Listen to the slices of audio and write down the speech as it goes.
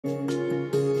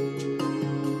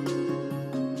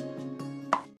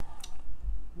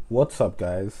What's up,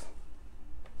 guys?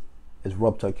 It's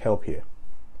Rob Tech Help here.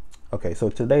 Okay, so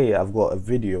today I've got a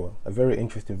very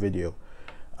interesting video.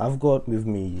 I've got with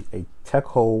me a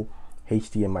Techole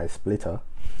HDMI splitter,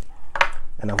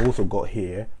 and I've also got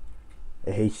here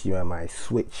a HDMI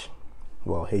switch.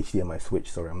 Well, HDMI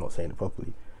switch, sorry, I'm not saying it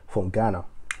properly, from Gana.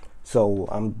 So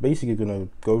I'm basically gonna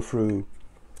go through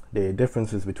the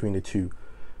differences between the two.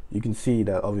 You can see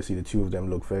that obviously the two of them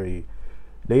look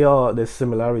there's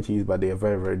similarities, but they are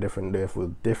very, very different. They're for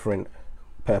different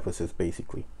purposes,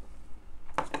 basically.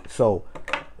 So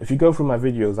if you go through my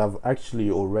videos, I've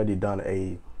actually already done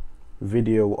a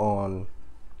video on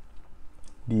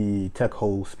the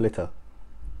Techole splitter,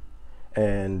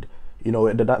 and you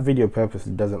know that video purpose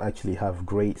doesn't actually have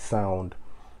great sound.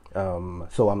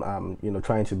 So I'm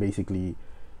trying to basically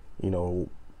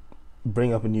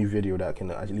bring up a new video that can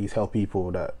at least help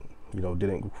people that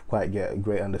didn't quite get a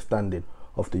great understanding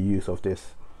of the use of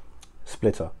this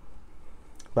splitter.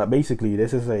 But basically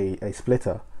this is a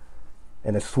splitter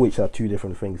and a switch are two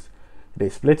different things. The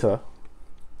splitter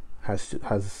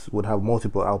would have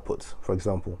multiple outputs, for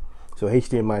example. So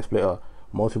HDMI splitter,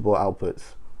 multiple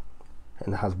outputs,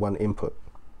 and has one input,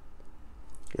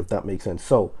 if that makes sense.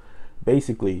 So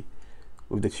basically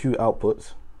with the two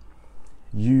outputs,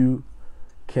 you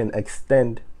can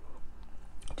extend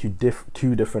to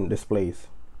two different displays,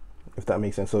 if that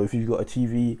makes sense. So if you've got a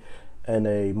TV and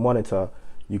a monitor,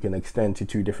 you can extend to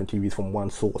two different TVs from one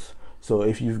source. So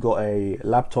if you've got a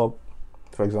laptop,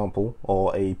 for example,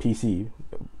 or a PC,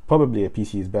 probably a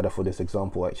PC is better for this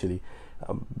example actually,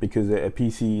 because a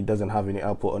PC doesn't have any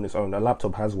output on its own. A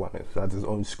laptop has one, it has its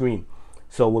own screen.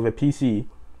 So with a PC,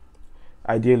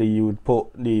 ideally you would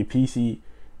put the PC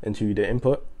into the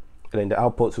input, and then the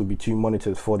outputs would be two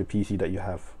monitors for the PC that you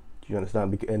have. Do you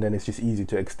understand? And then it's just easy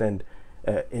to extend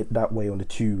it that way on the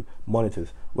two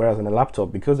monitors. Whereas on a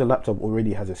laptop, because the laptop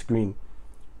already has a screen,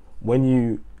 when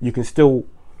you can still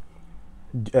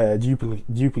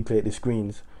duplicate the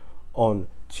screens on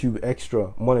two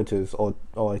extra monitors, or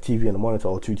a TV and a monitor,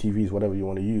 or two TVs, whatever you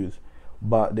want to use.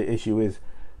 But the issue is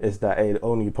that it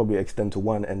only probably extend to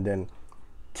one, and then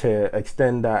to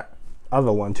extend that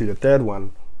other one to the third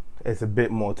one, it's a bit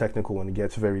more technical and it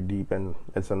gets very deep and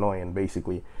it's annoying,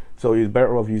 basically. So it's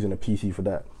better off using a PC for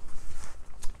that,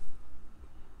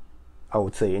 I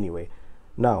would say, anyway.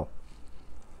 Now,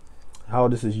 how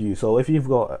this is used. So if you've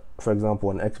got, for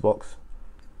example, an Xbox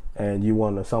and you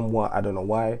want to somewhat, I don't know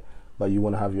why, but you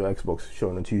want to have your Xbox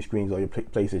shown on two screens, or your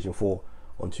PlayStation 4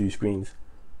 on two screens,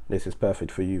 this is perfect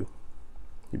for you.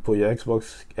 You put your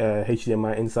Xbox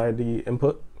HDMI inside the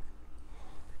input,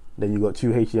 then you got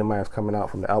two HDMIs coming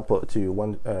out from the output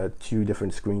to two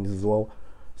different screens as well.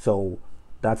 So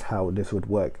that's how this would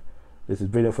work. This is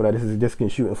brilliant for that. This can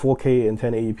shoot in 4K and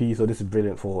 1080p, so this is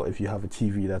brilliant for if you have a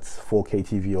TV that's 4K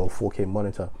TV or 4K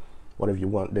monitor, whatever you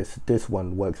want. This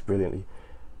one works brilliantly.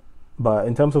 But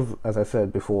in terms of, as I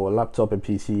said before, laptop and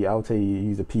PC, I would say you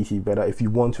use a PC better if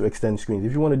you want to extend screens.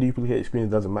 If you want to duplicate screens,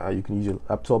 it doesn't matter. You can use your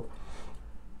laptop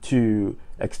to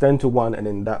extend to one, and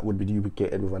then that would be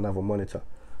duplicated with another monitor.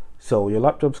 So your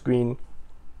laptop screen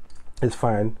is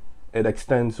fine. It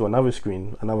extends to another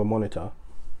screen, another monitor,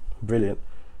 brilliant.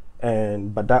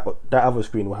 But that other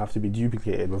screen will have to be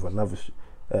duplicated with another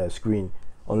screen,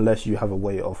 unless you have a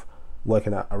way of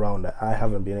working around that. I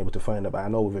haven't been able to find it, but I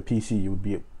know with a PC you would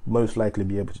be most likely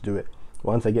be able to do it.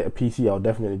 Once I get a PC, I'll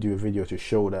definitely do a video to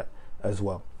show that as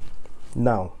well.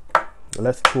 Now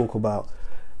let's talk about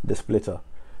the splitter.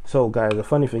 So guys, the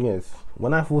funny thing is,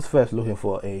 when I was first looking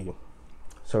for a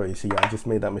I just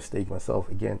made that mistake myself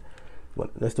again.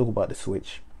 Let's talk about the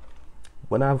switch.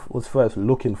 When I was first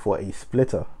looking for a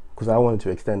splitter, because I wanted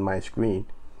to extend my screens,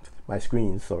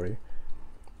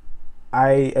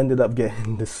 I ended up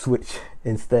getting the switch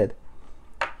instead,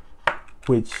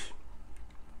 which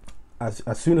as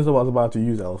soon as I was about to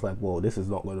use it, I was like, well, this is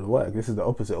not going to work. This is the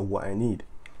opposite of what I need,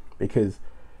 because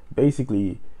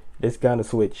basically this Gana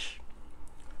Switch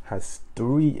has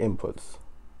three inputs,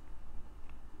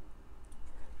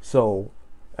 so,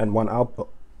 and one output,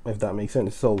 if that makes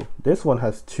sense. So this one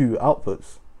has two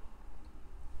outputs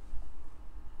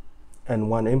and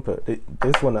one input.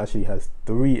 This one actually has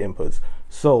three inputs.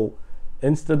 So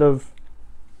instead of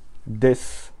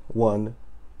this one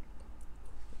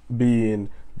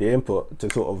being the input to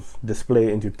sort of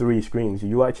display into three screens,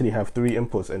 you actually have three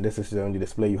inputs, and this is the only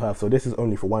display you have. So this is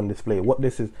only for one display. What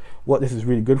this is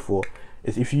really good for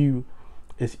is if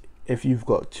you've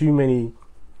got too many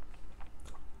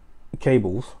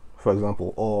cables, for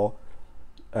example, or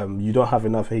you don't have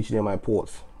enough HDMI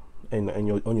ports on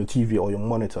your TV or your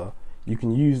monitor, you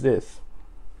can use this,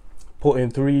 put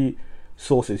in 3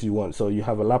 sources you want. So you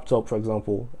have a laptop, for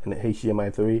example, and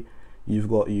HDMI 3. You've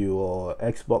got your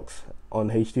Xbox on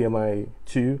HDMI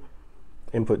 2,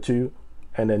 input 2,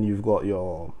 and then you've got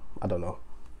your, I don't know,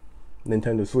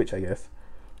 Nintendo Switch, I guess,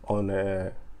 on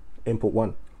input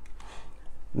 1.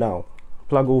 Now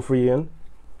plug all 3 in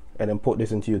and then put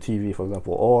this into your TV, for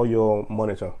example, or your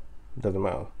monitor, doesn't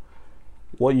matter.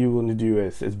 What you want to do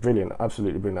is, it's brilliant,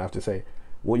 absolutely brilliant, I have to say.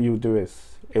 What you do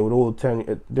is, it would all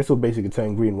turn, this will basically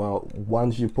turn green. While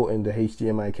once you put in the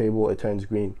HDMI cable, it turns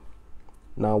green.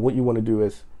 Now what you want to do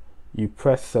is, you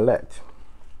press select.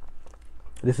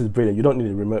 This is brilliant, you don't need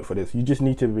a remote for this, you just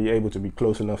need to be able to be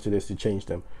close enough to this to change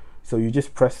them. So you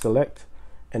just press select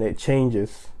and it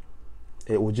changes,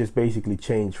 it will just basically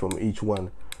change from each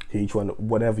one to each one,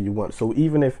 whatever you want. So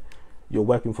even if you're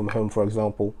working from home, for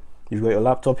example, you've got your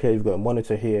laptop here, you've got a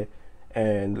monitor here,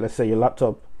 and let's say your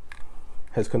laptop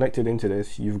has connected into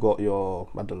this, you've got your,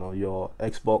 I don't know, your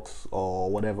Xbox or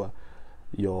whatever,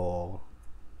 your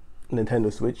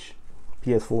Nintendo Switch,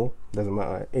 PS4, doesn't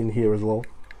matter, in here as well,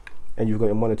 and you've got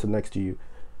your monitor next to you.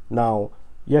 Now,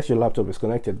 yes, your laptop is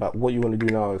connected, but what you want to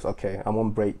do now is, okay, I'm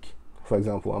on break, for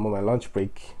example, I'm on my lunch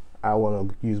break, I want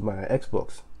to use my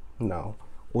Xbox. Now,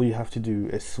 all you have to do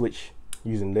is switch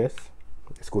using this,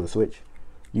 it's called a switch,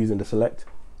 using the select,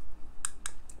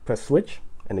 press switch,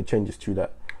 and it changes to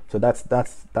that. So that's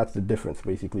the difference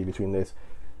basically between this.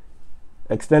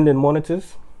 Extended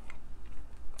monitors,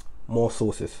 more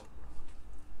sources,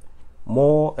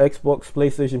 more Xbox,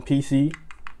 PlayStation, PC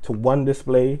to one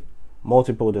display,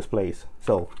 multiple displays.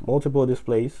 So multiple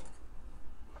displays,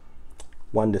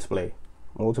 one display,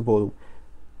 multiple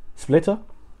splitter,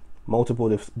 multiple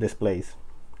displays.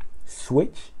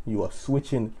 Switch, you are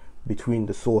switching between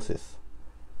the sources.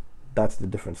 That's the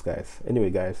difference, guys. Anyway,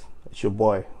 guys, it's your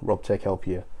boy Rob Tech Help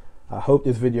here. I hope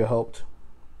this video helped.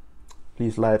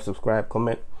 Please like, subscribe,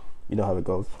 comment. You know how it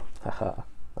goes. Haha,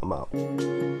 I'm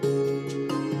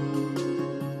out.